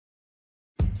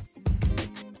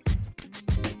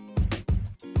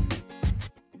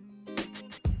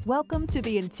Welcome to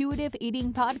the Intuitive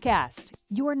Eating Podcast,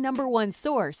 your number one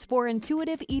source for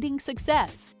intuitive eating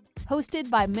success.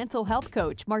 Hosted by mental health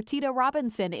coach Martita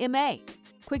Robinson, MA.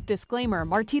 Quick disclaimer,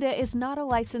 Martita is not a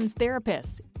licensed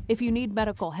therapist. If you need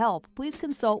medical help, please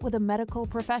consult with a medical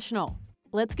professional.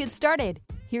 Let's get started.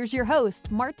 Here's your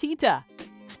host, Martita.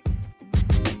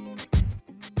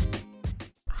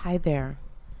 Hi there.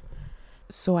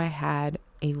 So I had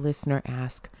a listener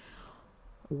ask,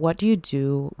 what do you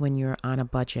do when you're on a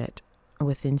budget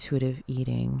with intuitive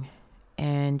eating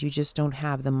and you just don't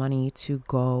have the money to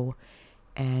go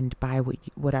and buy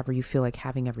whatever you feel like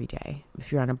having every day?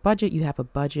 If you're on a budget, you have a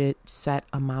budget set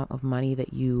amount of money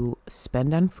that you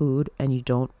spend on food and you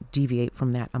don't deviate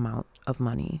from that amount of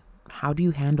money. How do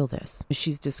you handle this?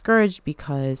 She's discouraged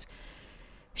because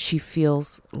she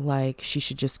feels like she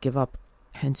should just give up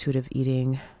intuitive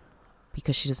eating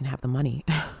because she doesn't have the money.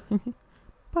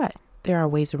 But there are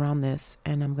ways around this,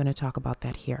 and I'm going to talk about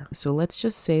that here. So let's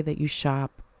just say that you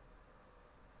shop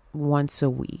once a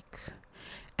week.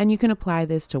 And you can apply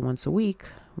this to once a week,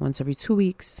 once every 2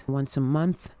 weeks, once a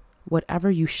month,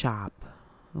 whatever you shop.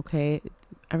 Okay?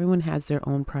 Everyone has their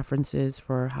own preferences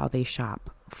for how they shop.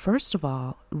 First of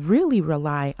all, really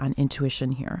rely on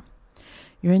intuition here.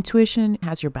 Your intuition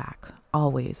has your back,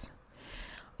 always.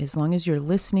 As long as you're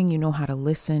listening, you know how to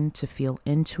listen, to feel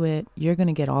into it, you're going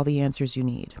to get all the answers you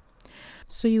need.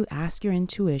 So you ask your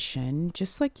intuition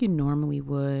just like you normally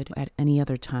would at any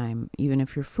other time, even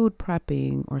if you're food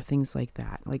prepping or things like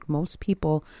that. Like most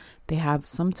people, they have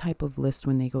some type of list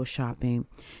when they go shopping.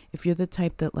 If you're the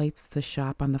type that likes to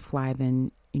shop on the fly,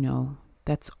 then,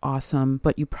 that's awesome.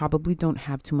 But you probably don't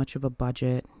have too much of a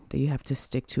budget that you have to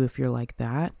stick to if you're like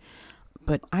that.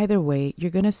 But either way,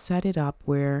 you're going to set it up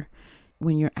where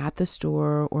when you're at the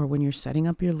store or when you're setting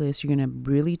up your list, you're going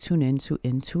to really tune into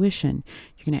intuition.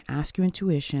 You're going to ask your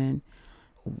intuition,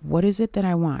 what is it that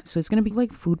I want? So it's going to be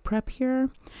like food prep here,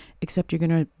 except you're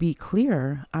going to be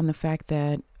clear on the fact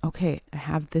that, okay, I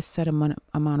have this set amount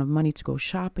of money to go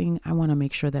shopping. I want to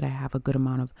make sure that I have a good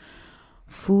amount of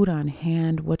food on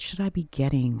hand. What should I be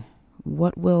getting?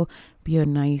 What will be a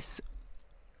nice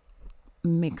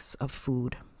mix of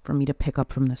food for me to pick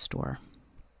up from the store?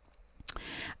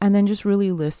 And then just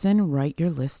really listen, write your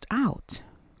list out.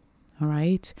 All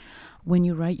right. When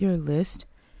you write your list,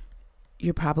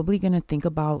 you're probably going to think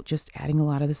about just adding a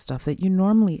lot of the stuff that you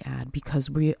normally add because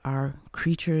we are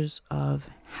creatures of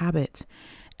habit.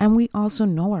 And we also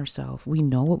know ourselves. We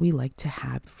know what we like to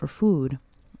have for food.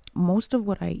 Most of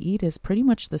what I eat is pretty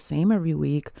much the same every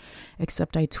week,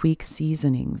 except I tweak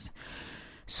seasonings.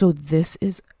 So this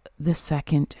is the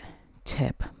second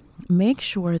tip. Make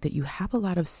sure that you have a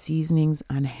lot of seasonings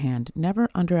on hand. Never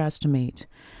underestimate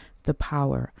the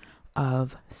power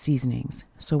of seasonings.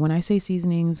 So when I say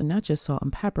seasonings, not just salt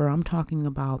and pepper, I'm talking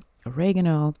about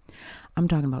oregano, I'm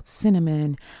talking about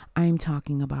cinnamon, I'm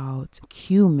talking about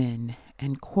cumin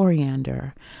and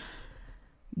coriander.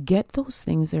 Get those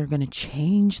things that are going to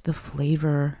change the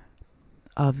flavor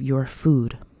of your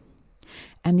food.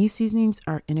 And these seasonings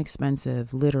are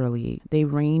inexpensive, literally. They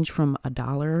range from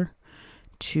 $1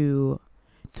 to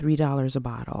 $3 a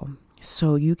bottle.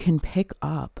 So you can pick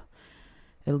up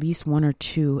at least one or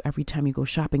two every time you go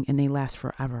shopping, and they last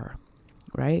forever,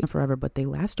 right? Not forever, but they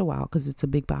last a while because it's a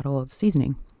big bottle of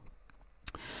seasoning.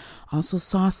 Also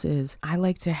sauces. I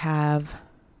like to have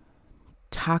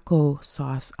taco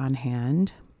sauce on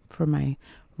hand for my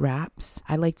wraps.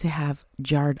 I like to have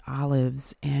jarred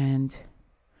olives and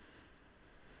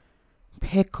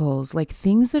pickles, like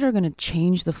things that are going to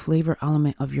change the flavor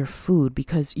element of your food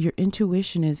because your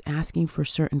intuition is asking for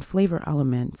certain flavor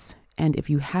elements. And if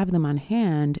you have them on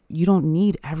hand, you don't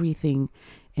need everything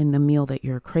in the meal that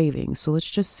you're craving. So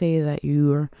let's just say that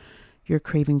you're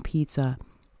craving pizza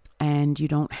and you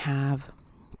don't have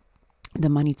the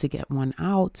money to get one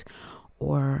out,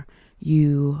 or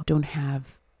you don't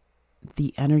have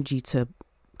the energy to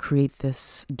create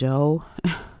this dough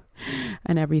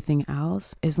and everything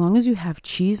else. As long as you have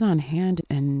cheese on hand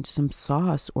and some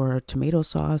sauce or tomato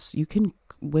sauce, you can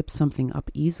whip something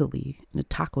up easily in a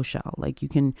taco shell. Like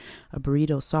a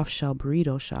burrito, soft shell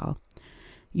burrito shell.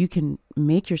 You can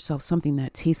make yourself something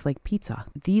that tastes like pizza.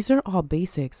 These are all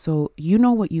basics. So you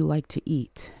know what you like to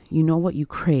eat. You know what you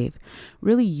crave.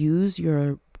 Really use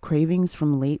your cravings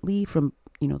from lately, from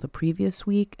the previous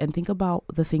week, and think about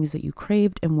the things that you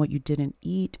craved and what you didn't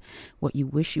eat, what you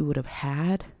wish you would have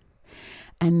had.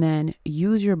 And then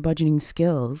use your budgeting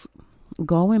skills.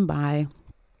 Go and buy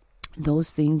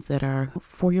those things that are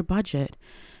for your budget,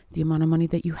 the amount of money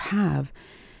that you have.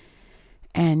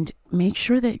 And make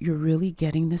sure that you're really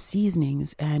getting the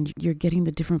seasonings and you're getting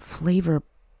the different flavor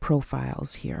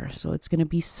profiles here. So it's going to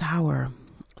be sour,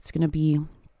 It's going to be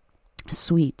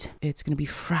sweet. It's going to be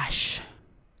fresh,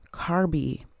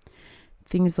 carby,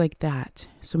 things like that.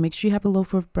 So make sure you have a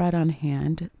loaf of bread on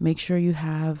hand. Make sure you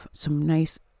have some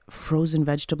nice frozen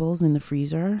vegetables in the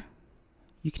freezer.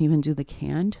 You can even do the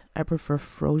canned. I prefer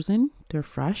frozen. They're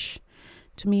fresh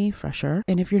to me, fresher.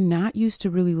 And if you're not used to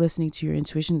really listening to your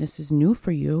intuition, this is new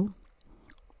for you.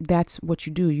 That's what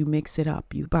you do. You mix it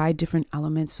up. You buy different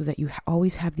elements so that you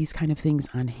always have these kind of things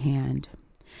on hand.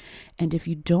 And if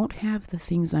you don't have the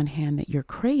things on hand that you're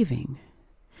craving,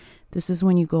 this is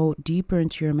when you go deeper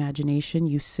into your imagination.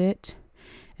 You sit,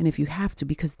 and if you have to,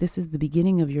 because this is the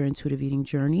beginning of your intuitive eating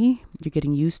journey, you're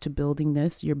getting used to building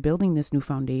this, you're building this new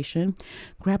foundation,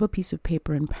 grab a piece of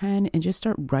paper and pen and just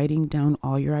start writing down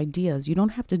all your ideas. You don't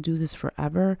have to do this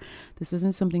forever. This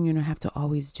isn't something you're going to have to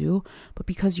always do, but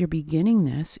because you're beginning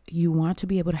this, you want to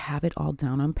be able to have it all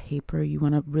down on paper. You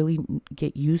want to really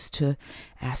get used to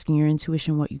asking your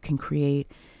intuition what you can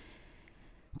create,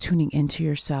 tuning into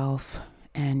yourself,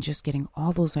 and just getting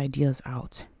all those ideas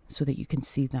out so that you can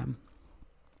see them.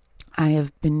 I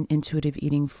have been intuitive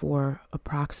eating for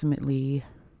approximately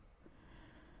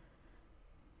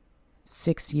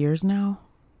 6 years now.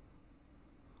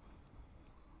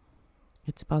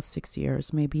 It's about 6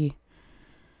 years, maybe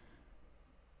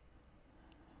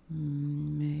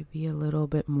a little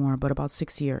bit more, but about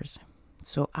 6 years.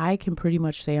 So I can pretty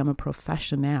much say I'm a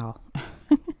professional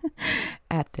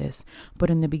at this. But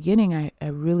in the beginning, I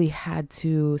really had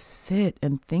to sit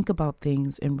and think about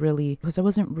things and really, because I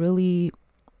wasn't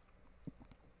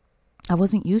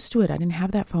used to it. I didn't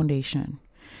have that foundation.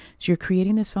 So you're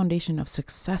creating this foundation of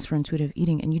success for intuitive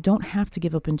eating, and you don't have to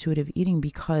give up intuitive eating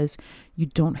because you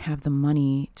don't have the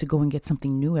money to go and get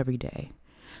something new every day.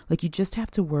 Like, you just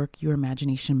have to work your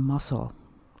imagination muscle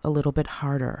a little bit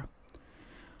harder.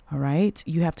 All right.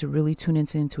 You have to really tune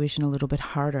into intuition a little bit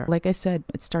harder. Like I said,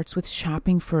 it starts with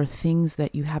shopping for things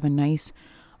that you have a nice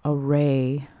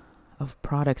array of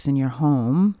products in your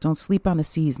home. Don't sleep on the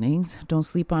seasonings. Don't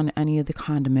sleep on any of the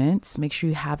condiments. Make sure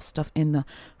you have stuff in the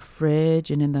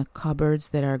fridge and in the cupboards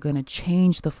that are going to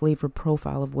change the flavor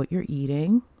profile of what you're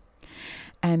eating.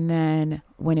 And then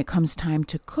when it comes time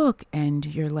to cook and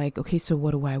you're like, okay, so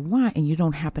what do I want? And you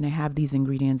don't happen to have these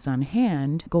ingredients on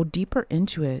hand, go deeper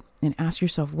into it and ask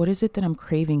yourself, what is it that I'm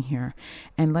craving here?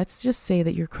 And let's just say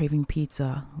that you're craving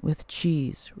pizza with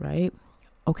cheese, right?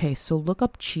 Okay, so look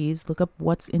up cheese, look up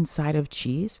what's inside of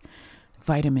cheese,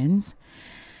 vitamins,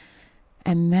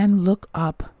 and then look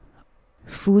up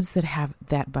foods that have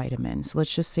that vitamin. So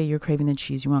let's just say you're craving the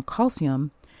cheese, you want calcium,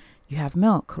 you have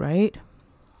milk, right?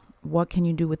 What can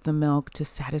you do with the milk to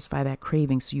satisfy that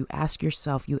craving? So you ask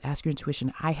yourself, you ask your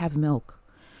intuition, I have milk.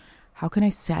 How can I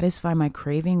satisfy my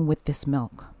craving with this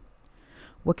milk?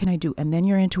 What can I do? And then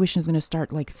your intuition is going to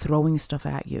start like throwing stuff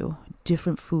at you,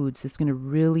 different foods. It's going to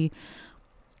really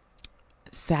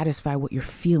satisfy what you're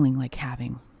feeling like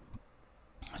having.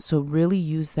 So really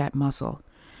use that muscle.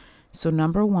 So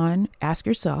number one, ask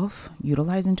yourself,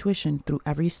 utilize intuition through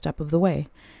every step of the way.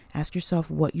 Ask yourself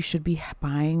what you should be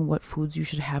buying, what foods you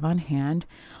should have on hand.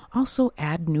 Also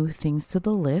add new things to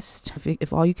the list.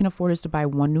 If all you can afford is to buy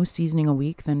one new seasoning a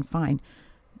week, then fine.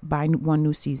 Buy one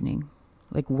new seasoning.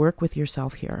 Like, work with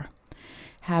yourself here.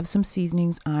 Have some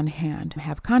seasonings on hand.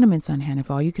 Have condiments on hand. If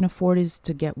all you can afford is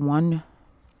to get one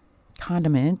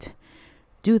condiment,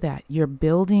 do that. You're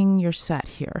building your set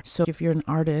here. So if you're an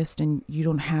artist and you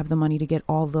don't have the money to get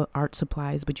all the art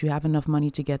supplies, but you have enough money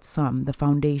to get the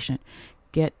foundation,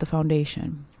 get the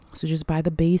foundation. So just buy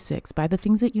the basics, buy the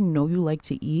things that you know you like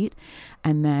to eat,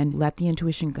 and then let the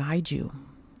intuition guide you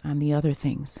on the other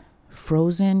things.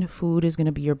 Frozen food is going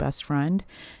to be your best friend,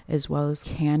 as well as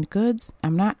canned goods.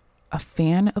 I'm not a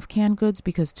fan of canned goods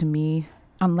because, to me,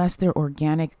 unless they're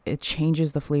organic, it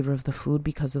changes the flavor of the food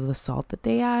because of the salt that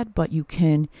they add. But you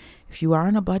can, if you are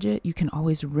on a budget, you can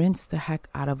always rinse the heck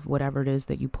out of whatever it is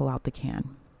that you pull out the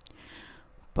can.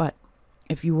 But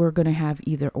if you were going to have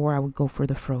either or, I would go for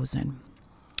the frozen.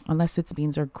 Unless its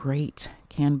beans are great.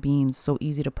 Canned beans, so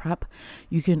easy to prep.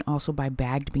 You can also buy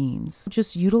bagged beans.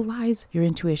 Just utilize your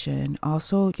intuition.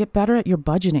 Also, get better at your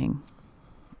budgeting.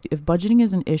 If budgeting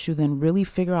is an issue, then really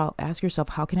figure out, ask yourself,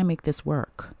 how can I make this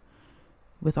work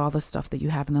with all the stuff that you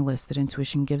have in the list that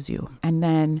intuition gives you? And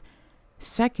then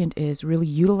second is really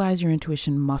utilize your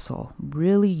intuition muscle.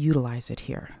 Really utilize it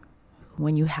here.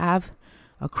 When you have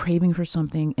a craving for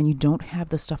something and you don't have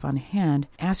the stuff on hand,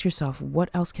 ask yourself, what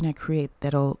else can I create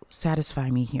that'll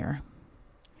satisfy me here?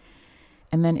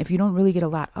 And then if you don't really get a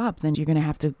lot up, then you're going to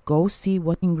have to go see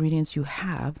what ingredients you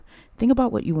have. Think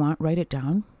about what you want, write it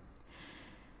down.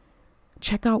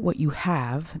 Check out what you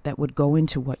have that would go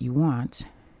into what you want.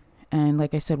 And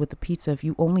like I said, with the pizza, if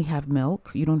you only have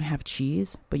milk, you don't have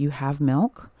cheese, but you have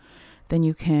milk, then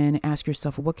you can ask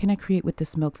yourself, what can I create with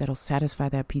this milk that'll satisfy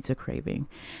that pizza craving?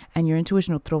 And your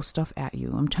intuition will throw stuff at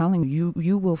you. I'm telling you,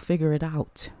 you will figure it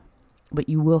out, but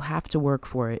you will have to work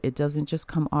for it. It doesn't just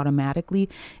come automatically.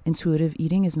 Intuitive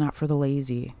eating is not for the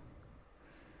lazy.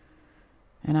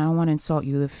 And I don't want to insult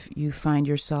you if you find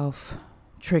yourself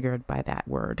triggered by that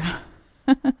word,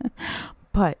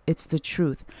 but it's the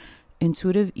truth.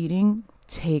 Intuitive eating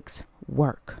takes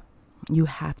work. You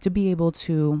have to be able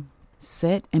to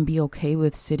sit and be okay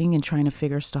with sitting and trying to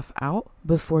figure stuff out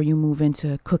before you move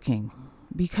into cooking,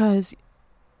 because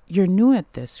you're new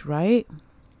at this, right?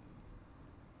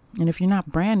 And if you're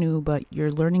not brand new, but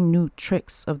you're learning new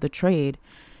tricks of the trade,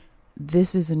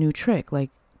 this is a new trick.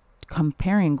 Like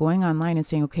comparing, going online and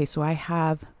saying, okay, so I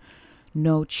have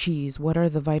no cheese. What are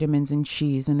the vitamins in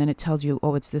cheese? And then it tells you,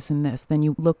 oh, it's this and this. Then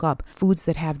you look up foods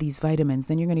that have these vitamins.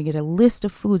 Then you're going to get a list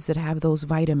of foods that have those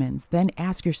vitamins. Then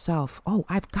ask yourself, oh,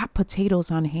 I've got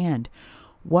potatoes on hand.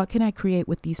 What can I create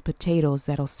with these potatoes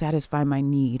that'll satisfy my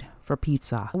need for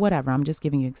pizza? Whatever. I'm just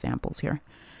giving you examples here.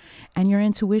 And your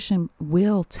intuition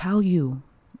will tell you.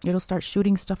 It'll start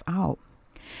shooting stuff out.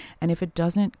 And if it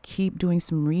doesn't, keep doing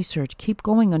some research, keep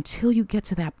going until you get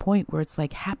to that point where it's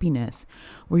like happiness,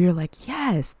 where you're like,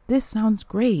 yes, this sounds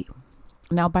great.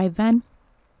 Now, by then,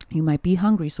 you might be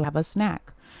hungry, so have a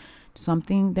snack,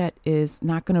 something that is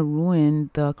not going to ruin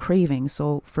the craving.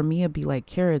 So for me, it'd be like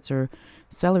carrots or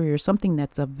celery or something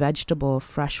that's a vegetable,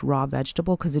 fresh, raw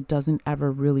vegetable, because it doesn't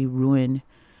ever really ruin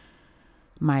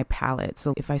my palate.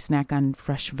 So if I snack on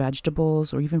fresh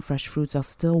vegetables or even fresh fruits, I'll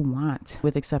still want,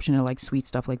 with exception of like sweet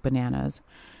stuff like bananas,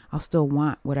 I'll still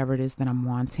want whatever it is that I'm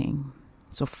wanting.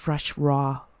 So fresh,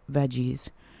 raw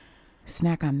veggies,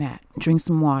 snack on that. Drink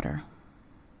some water.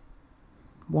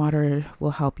 Water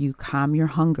will help you calm your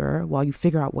hunger while you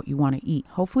figure out what you want to eat.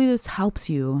 Hopefully this helps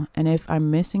you. And if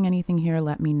I'm missing anything here,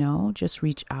 let me know. Just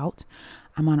reach out.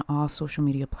 I'm on all social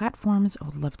media platforms. I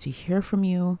would love to hear from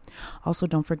you. Also,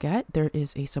 don't forget, there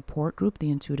is a support group, the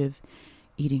Intuitive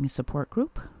Eating Support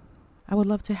Group. I would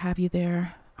love to have you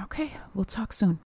there. Okay, we'll talk soon.